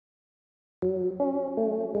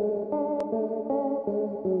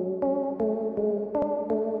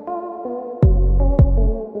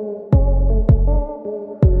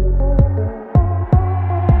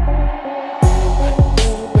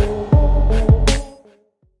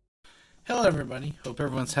Hello everybody. Hope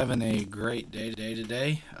everyone's having a great day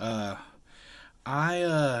today. I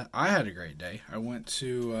had a great day. I went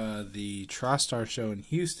to the TriStar show in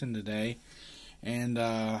Houston today, and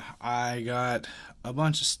I got a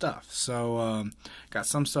bunch of stuff. So got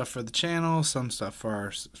some stuff for the channel, some stuff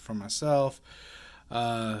for myself.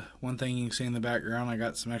 One thing you can see in the background, I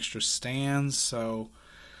got some extra stands. So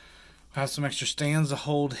I have some extra stands to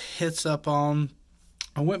hold hits up on.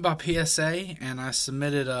 I went by PSA and I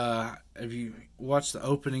submitted, if you watch the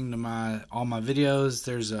opening to all my videos,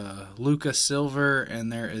 there's a Luka Silver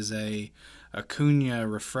and there is a Acuna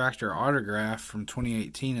refractor autograph from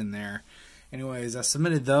 2018 in there. Anyways, I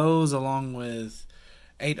submitted those along with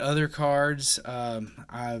 8 other cards.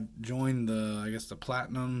 I joined the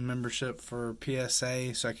platinum membership for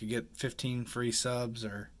PSA so I could get 15 free subs,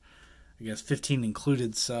 or I guess 15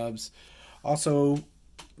 included subs. Also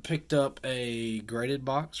picked up a graded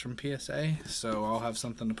box from PSA, so I'll have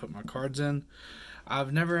something to put my cards in.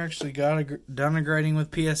 I've never actually done a grading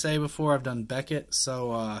with PSA before. I've done Beckett,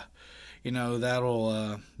 so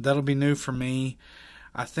that'll be new for me.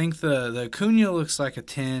 I think the Acuna looks like a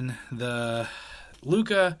 10. The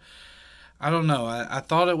Luka, I don't know. I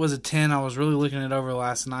thought it was a 10. I was really looking it over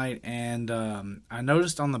last night, and I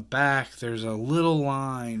noticed on the back there's a little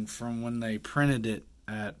line from when they printed it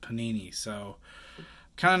at Panini, so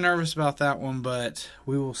kind of nervous about that one, but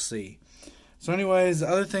we will see. So anyways, the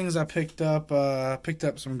other things I picked up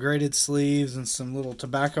some graded sleeves and some little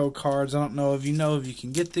tobacco cards. I don't know if you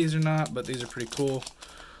can get these or not, but these are pretty cool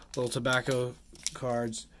little tobacco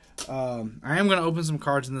cards. I am going to open some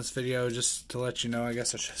cards in this video just to let you know. I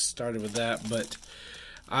guess I should have started with that, but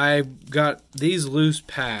I got these loose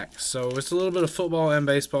packs. So it's a little bit of football and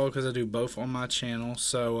baseball because I do both on my channel.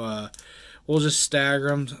 So we'll just stagger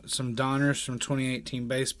them. Some Donners from 2018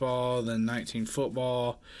 baseball, then 19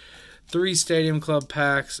 football, 3 Stadium Club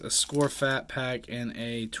packs, a Score Fat pack, and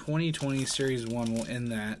a 2020 Series 1 will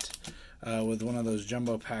end that with one of those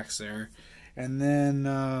jumbo packs there. And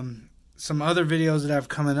then some other videos that I have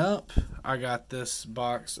coming up. I got this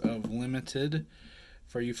box of Limited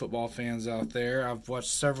for you football fans out there. I've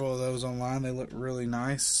watched several of those online. They look really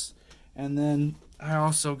nice. And then I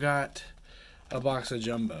also got a box of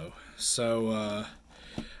jumbo. So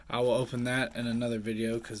I will open that in another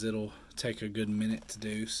video because it'll take a good minute to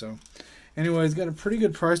do. So anyways, got a pretty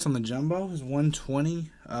good price on the jumbo. It was $120.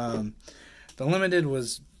 The limited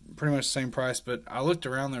was pretty much the same price, but I looked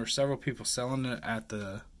around. There were several people selling it at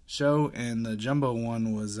the show, and the jumbo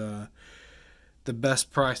one was the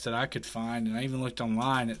best price that I could find. And I even looked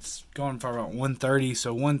online. It's going for about $130,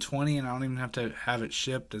 so $120, and I don't even have to have it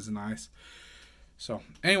shipped is nice. So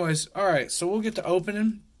anyways, alright, so we'll get to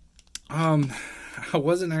opening. I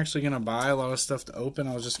wasn't actually going to buy a lot of stuff to open.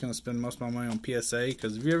 I was just going to spend most of my money on PSA,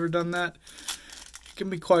 because have you ever done that? It can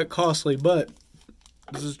be quite costly, but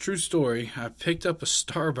this is a true story. I picked up a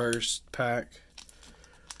Starburst pack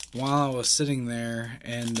while I was sitting there,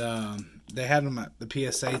 and they had them at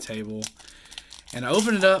the PSA table, and I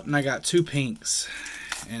opened it up and I got 2 pinks,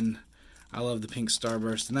 and I love the pink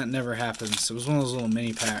Starburst, and that never happens. It was one of those little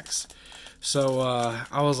mini packs. So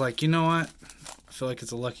I was like, you know what? I feel like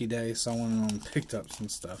it's a lucky day, so I went and picked up some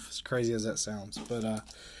stuff. As crazy as that sounds. But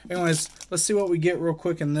anyways, let's see what we get real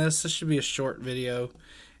quick in this. This should be a short video,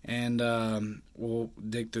 and we'll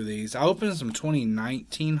dig through these. I opened some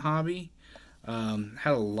 2019 Hobby.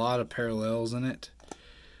 Had a lot of parallels in it,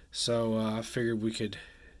 so I figured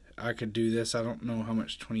I could do this. I don't know how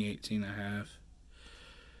much 2018 I have.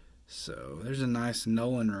 So there's a nice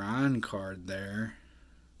Nolan Ryan card there.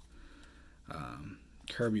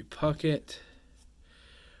 Kirby Puckett.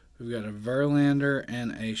 We've got a Verlander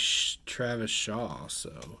and a Travis Shaw.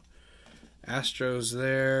 So Astros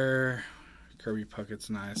there. Kirby Puckett's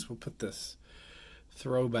nice. We'll put this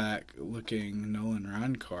throwback looking Nolan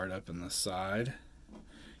Ryan card up in the side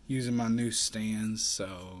using my new stands.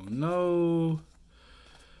 So no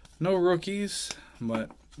rookies,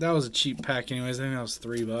 but that was a cheap pack anyways. I think that was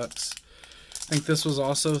 $3. I think this was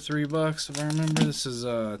also $3 if I remember. This is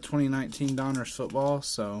 2019 Donners football,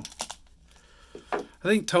 so I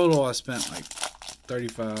think total I spent like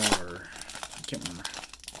 35, or I can't remember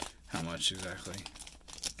how much exactly.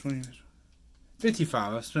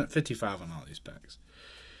 55. I spent 55 on all these packs.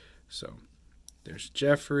 So there's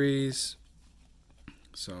Jeffries.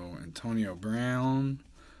 So Antonio Brown.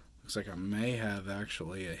 Looks like I may have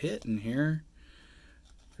actually a hit in here.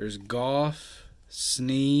 There's Goff,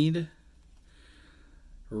 Snead,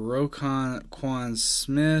 Roquan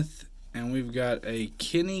Smith, and we've got a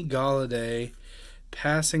Kenny Golladay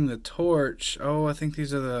passing the torch. Oh, I think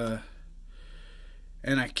these are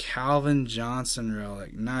and a Calvin Johnson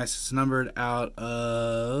relic. Nice. It's numbered out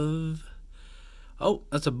of Oh,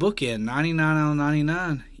 that's a bookend. 99 out of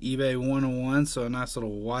 99. eBay 101. So a nice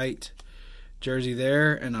little white jersey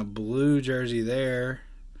there and a blue jersey there.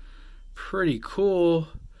 Pretty cool.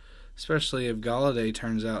 Especially if Galladay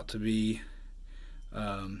turns out to be,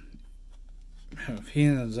 if he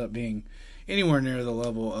ends up being anywhere near the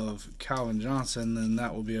level of Calvin Johnson, then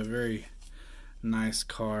that will be a very nice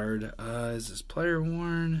card. Is this player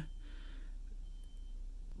worn?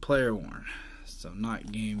 Player worn. So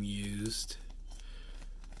not game used.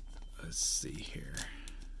 Let's see here.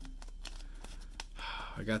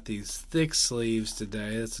 I got these thick sleeves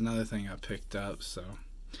today. That's another thing I picked up. So,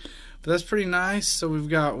 but that's pretty nice. So we've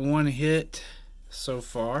got one hit so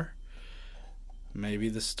far. Maybe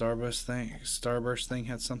the Starburst thing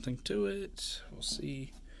had something to it. We'll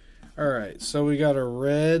see. All right. So we got a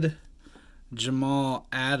red Jamal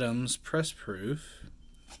Adams press proof.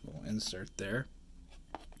 We'll insert there.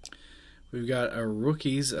 We've got a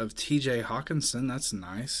rookies of TJ Hawkinson. That's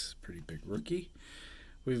nice. Pretty big rookie.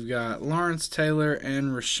 We've got Lawrence Taylor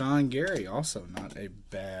and Rashawn Gary. Also not a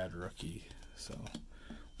bad rookie. So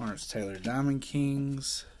Lawrence Taylor Diamond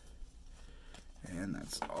Kings. And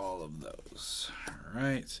that's all of those. All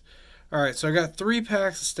right. All right. So I got 3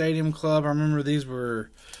 packs of Stadium Club. I remember these were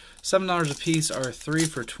 $7 a piece or 3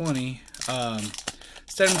 for $20.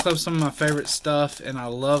 Stadium Club's some of my favorite stuff, and I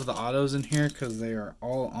love the autos in here because they are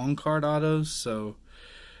all on-card autos, so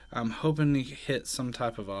I'm hoping to hit some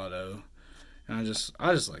type of auto. And I just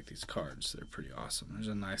like these cards. They're pretty awesome. There's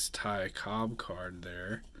a nice Ty Cobb card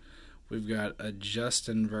there. We've got a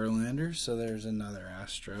Justin Verlander, so there's another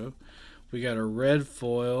Astro. We got a red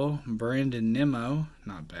foil, Brandon Nimmo,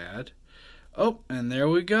 not bad. Oh, and there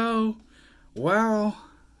we go. Wow.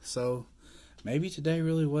 So maybe today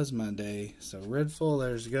really was my day. So red foil,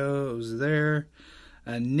 there's goes there.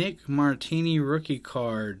 A Nick Martini rookie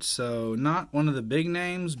card. So not one of the big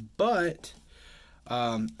names, but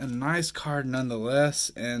a nice card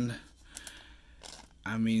nonetheless. And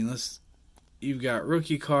I mean, you've got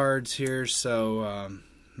rookie cards here, so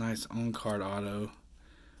nice on-card auto.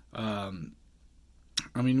 I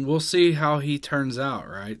mean, we'll see how he turns out,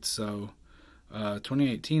 right? So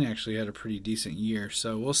 2018 actually had a pretty decent year,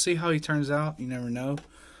 so we'll see how he turns out. You never know.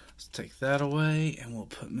 Let's take that away, and we'll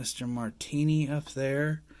put Mr. Martini up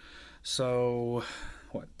there. So,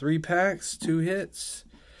 what, 3 packs, 2 hits?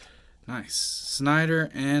 Nice. Snyder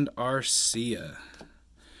and Arcia.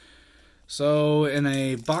 So, in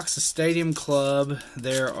a box of Stadium Club,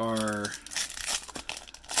 there are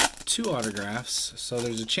 2 autographs, so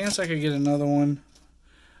there's a chance I could get another one.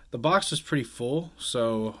 The box was pretty full,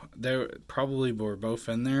 so they probably were both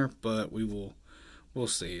in there, but we'll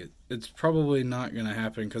see. It's probably not going to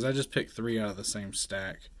happen because I just picked 3 out of the same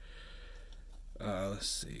stack. Let's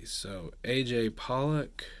see. So AJ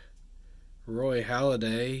Pollock, Roy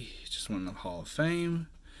Halladay, he just won the Hall of Fame.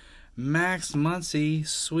 Max Muncy,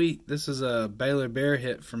 sweet. This is a Baylor Bear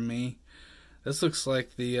hit from me. This looks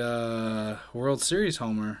like the World Series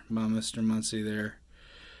homer by Mr. Muncy there.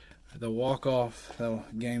 The walk-off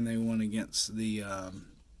game they won against the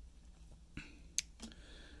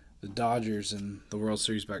Dodgers in the World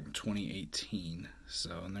Series back in 2018.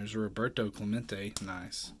 So, and there's Roberto Clemente.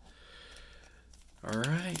 Nice. All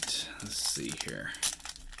right. Let's see here.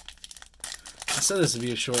 I said this would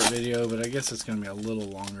be a short video, but I guess it's going to be a little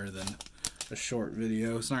longer than a short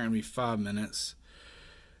video. It's not going to be 5 minutes.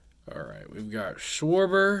 All right. We've got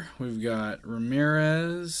Schwarber. We've got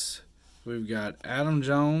Ramirez. We've got Adam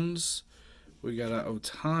Jones. We got a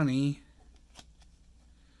Ohtani.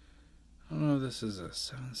 I don't know if this is a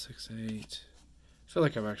 768. I feel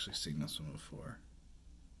like I've actually seen this one before.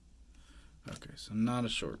 Okay, so not a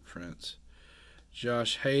short print.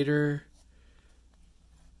 Josh Hader.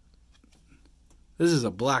 This is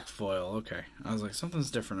a black foil. Okay, I was like,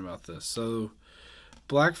 something's different about this. So,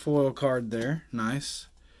 black foil card there. Nice.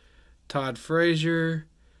 Todd Frazier.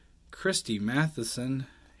 Christy Matheson.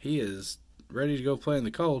 He is ready to go play in the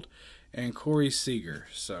cold. And Corey Seager.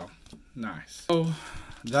 So, nice. So,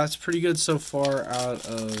 that's pretty good so far out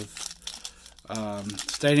of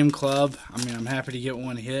Stadium Club. I mean, I'm happy to get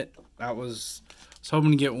one hit. I was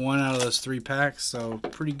hoping to get 1 out of those 3 packs. So,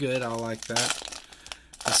 pretty good. I like that.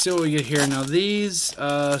 Let's see what we get here. Now, these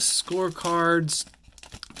scorecards,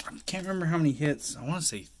 I can't remember how many hits. I want to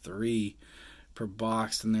say 3 per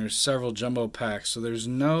box. And there's several jumbo packs. So, there's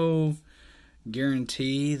no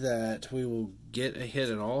guarantee that we will get a hit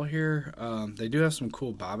at all here. They do have some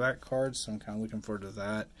cool buyback cards, so I'm kind of looking forward to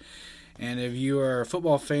that. And if you are a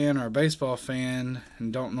football fan or a baseball fan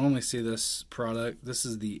and don't normally see this product, this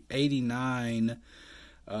is the 89.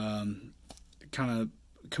 Kind of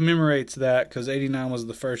commemorates that because 89 was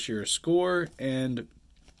the first year of score, and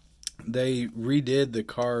they redid the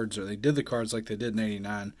cards, or they did the cards like they did in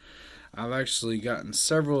 '89. I've actually gotten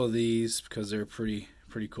several of these because they're pretty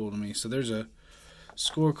cool to me. So there's a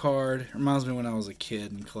scorecard. It reminds me when I was a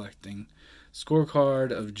kid and collecting.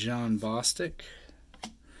 Scorecard of John Bostic.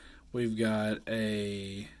 We've got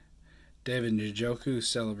a David Njoku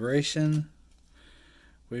celebration.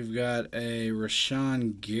 We've got a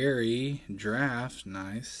Rashawn Gary draft.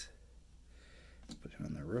 Nice. Put him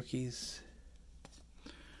in the rookies.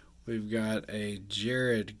 We've got a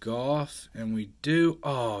Jared Goff. And we do...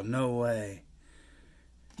 Oh, no way.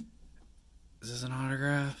 Is this an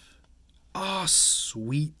autograph? Oh,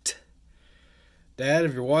 sweet. Dad,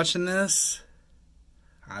 if you're watching this,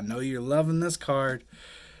 I know you're loving this card.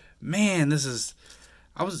 Man, this is...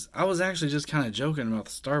 I was actually just kind of joking about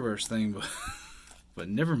the Starburst thing, but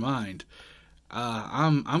never mind.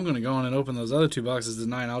 I'm going to go on and open those other 2 boxes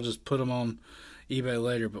tonight. I'll just put them on eBay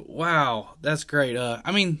later. But wow, that's great.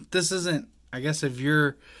 I mean, this isn't... I guess if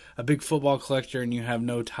you're a big football collector and you have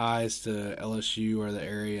no ties to LSU or the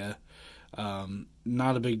area,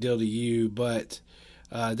 not a big deal to you. But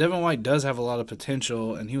Devin White does have a lot of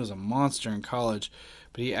potential, and he was a monster in college.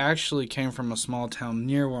 But he actually came from a small town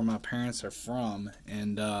near where my parents are from.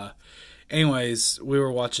 And anyways, we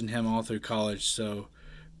were watching him all through college. So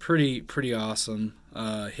pretty awesome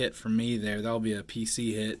hit for me there. That'll be a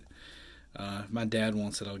PC hit. If my dad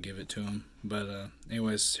wants it, I'll give it to him. But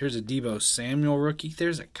anyways, here's a Deebo Samuel rookie.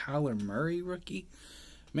 There's a Kyler Murray rookie.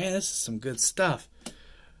 Man, this is some good stuff.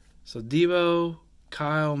 So Deebo,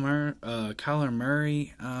 Kyler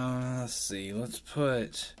Murray. Let's see. Let's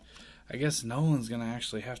put... I guess Nolan's going to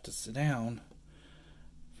actually have to sit down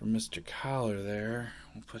for Mr. Kyler there.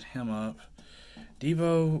 We'll put him up.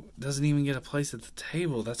 Deebo doesn't even get a place at the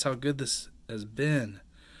table. That's how good this has been.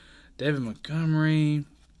 David Montgomery,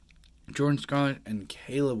 Jordan Scarlett, and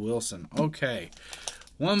Caleb Wilson. Okay.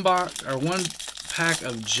 One pack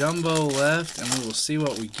of jumbo left, and we will see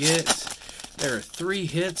what we get. There are 3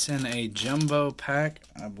 hits in a jumbo pack.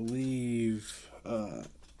 I believe...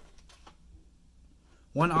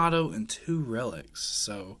 1 auto and 2 relics.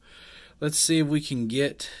 So let's see if we can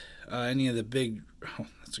get any of the big... Oh,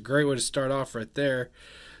 that's a great way to start off right there.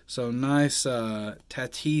 So nice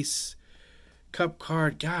Tatis Cup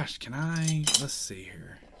card. Gosh, can I... Let's see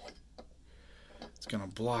here. It's going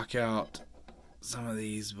to block out some of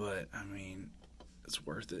these, but I mean, it's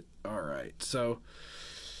worth it. All right. So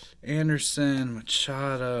Anderson,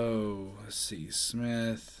 Machado, let's see,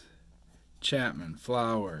 Smith, Chapman,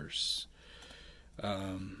 Flowers,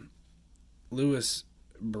 Lewis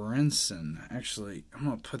Brinson. Actually, I'm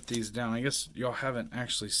going to put these down. I guess y'all haven't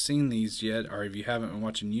actually seen these yet, or if you haven't been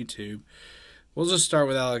watching YouTube. We'll just start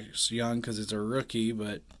with Alex Young because it's a rookie,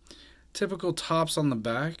 but typical tops on the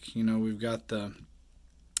back. You know, we've got the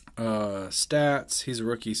stats. He's a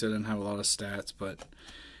rookie, so he doesn't have a lot of stats, but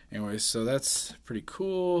anyways, so that's pretty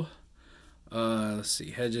cool. Let's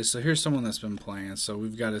see, Hedges. So here's someone that's been playing. So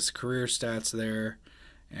we've got his career stats there,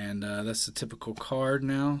 and that's the typical card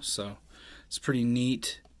now. So it's pretty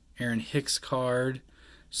neat. Aaron Hicks card,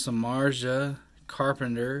 Samardzija,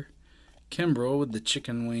 Carpenter, Kimbrel with the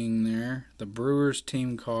chicken wing there, the Brewers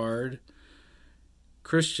team card,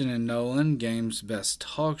 Christian and Nolan, game's best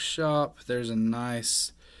talk shop. There's a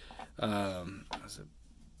nice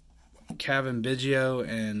Kevin Biggio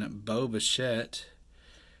and Bo Bichette.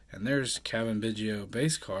 And there's Kevin Biggio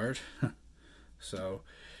base card. So,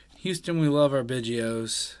 Houston, we love our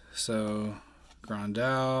Biggios. So,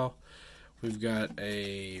 Grandal. We've got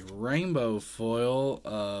a rainbow foil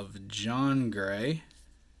of John Gray.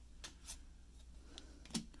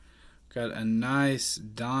 Got a nice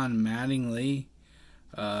Don Mattingly.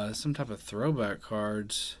 Some type of throwback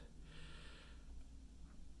cards.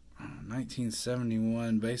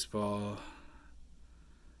 1971 baseball.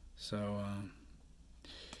 So,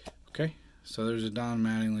 okay. So there's a Don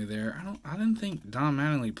Mattingly there. I didn't think Don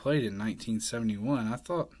Mattingly played in 1971. I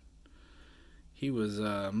thought he was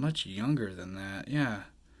much younger than that. Yeah,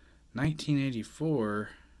 1984.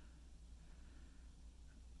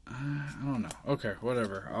 I don't know. Okay,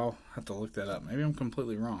 whatever. I'll have to look that up. Maybe I'm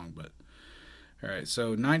completely wrong, but all right.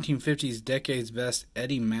 So 1950s Decade's Best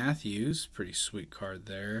Eddie Matthews, pretty sweet card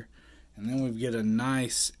there. And then we get a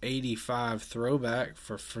nice 85 throwback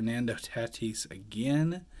for Fernando Tatis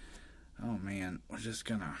again. Oh man, we just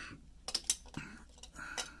got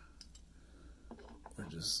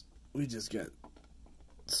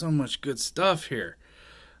so much good stuff here.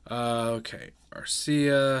 Okay,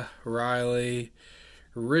 Arcia, Riley,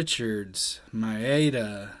 Richards,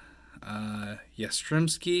 Maeda,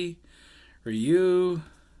 Yastrzemski, Ryu.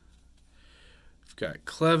 We've got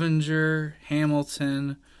Clevenger,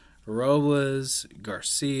 Hamilton, Robles,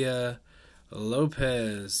 Garcia,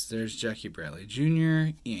 Lopez. There's Jackie Bradley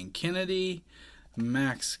Jr., Ian Kennedy,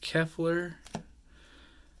 Max Kepler,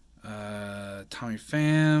 Tommy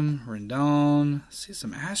Pham, Rendon. See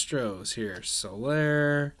some Astros here.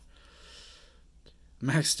 Soler,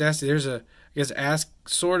 Max Stassi. There's a, I guess, ask,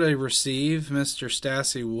 sort of receive. Mr.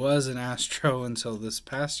 Stassi was an Astro until this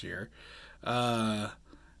past year.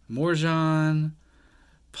 Morjan,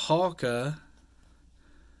 Palka,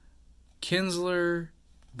 Kinsler,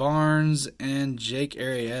 Barnes, and Jake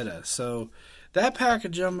Arrieta. So that pack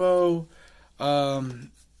of jumbo,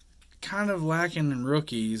 kind of lacking in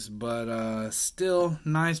rookies, but still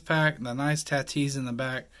nice pack. The nice Tatis in the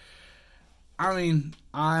back. I mean,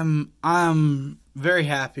 I'm very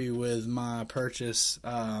happy with my purchase.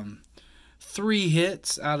 3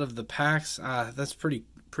 hits out of the packs. That's pretty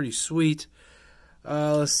sweet.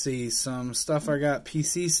 Let's see, some stuff I got,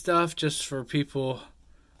 PC stuff, just for people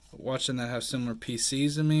watching that have similar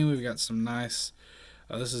PCs to me. We've got some nice,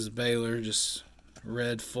 this is Baylor, just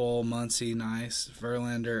red full, Muncie, nice,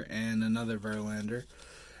 Verlander, and another Verlander.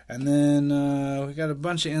 And then we got a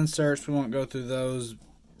bunch of inserts, we won't go through those.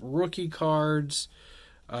 Rookie cards,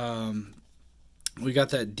 we got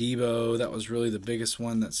that Debo, that was really the biggest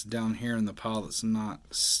one that's down here in the pile that's not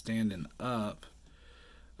standing up.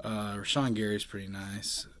 Rashawn Gary's pretty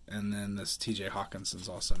nice, and then this TJ Hawkinson's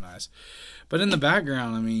also nice. But in the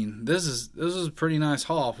background, I mean, this is a pretty nice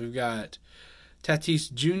haul. We've got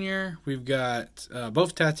Tatis Jr., we've got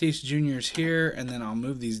both Tatis Jr.'s here, and then I'll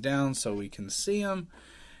move these down so we can see them.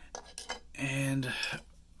 And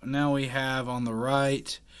now we have on the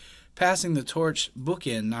right, passing the torch,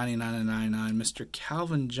 bookend 99/99, Mr.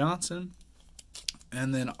 Calvin Johnson.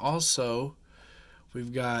 And then also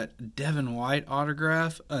we've got Devin White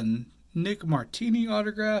autograph, a Nick Martini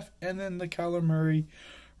autograph, and then the Kyler Murray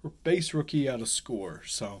base rookie out of Score.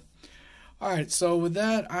 So, all right. So with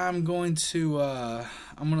that, I'm going to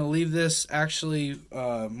leave this. Actually,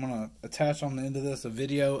 I'm going to attach on the end of this a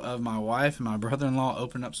video of my wife and my brother-in-law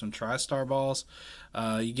open up some TriStar balls.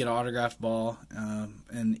 You get an autographed ball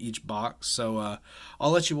in each box. So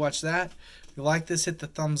I'll let you watch that. If you like this, hit the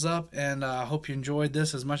thumbs up, and I hope you enjoyed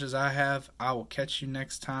this as much as I have. I will catch you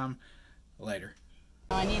next time. Later.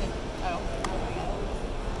 I need it.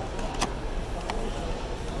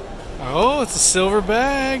 Oh, it's a silver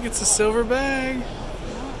bag. It's a silver bag.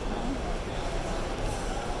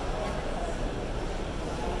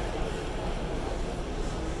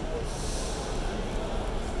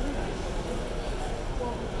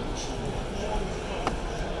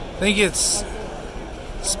 I think it's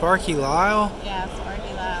Sparky Lyle. Yeah,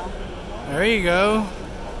 Sparky Lyle. There you go.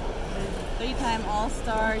 3-time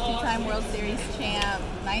All-Star, 2-time World Series champ,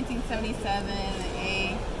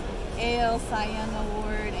 1977 AL Cy Young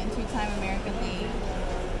Award, and 2-time American League.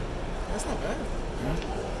 That's not bad.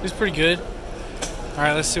 He's pretty good. All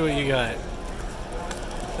right, let's see what you got.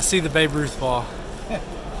 Let's see the Babe Ruth ball. Yeah.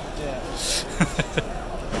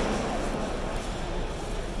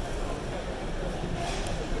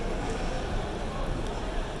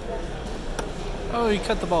 Oh, you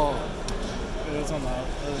cut the ball. It was on the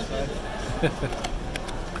other side.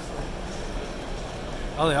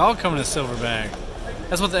 Oh, they all come in a silver bag.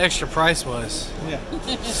 That's what the extra price was. Yeah.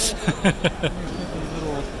 These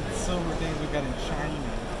little silver things we got in shiny.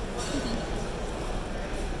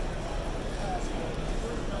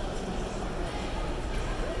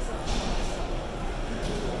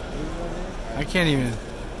 I can't even.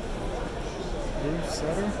 Bruce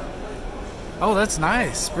Sutter. Oh, that's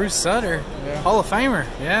nice. Bruce Sutter. Yeah. Hall of Famer.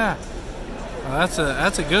 Yeah. Well,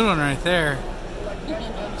 that's a good one right there.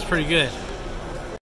 It's pretty good.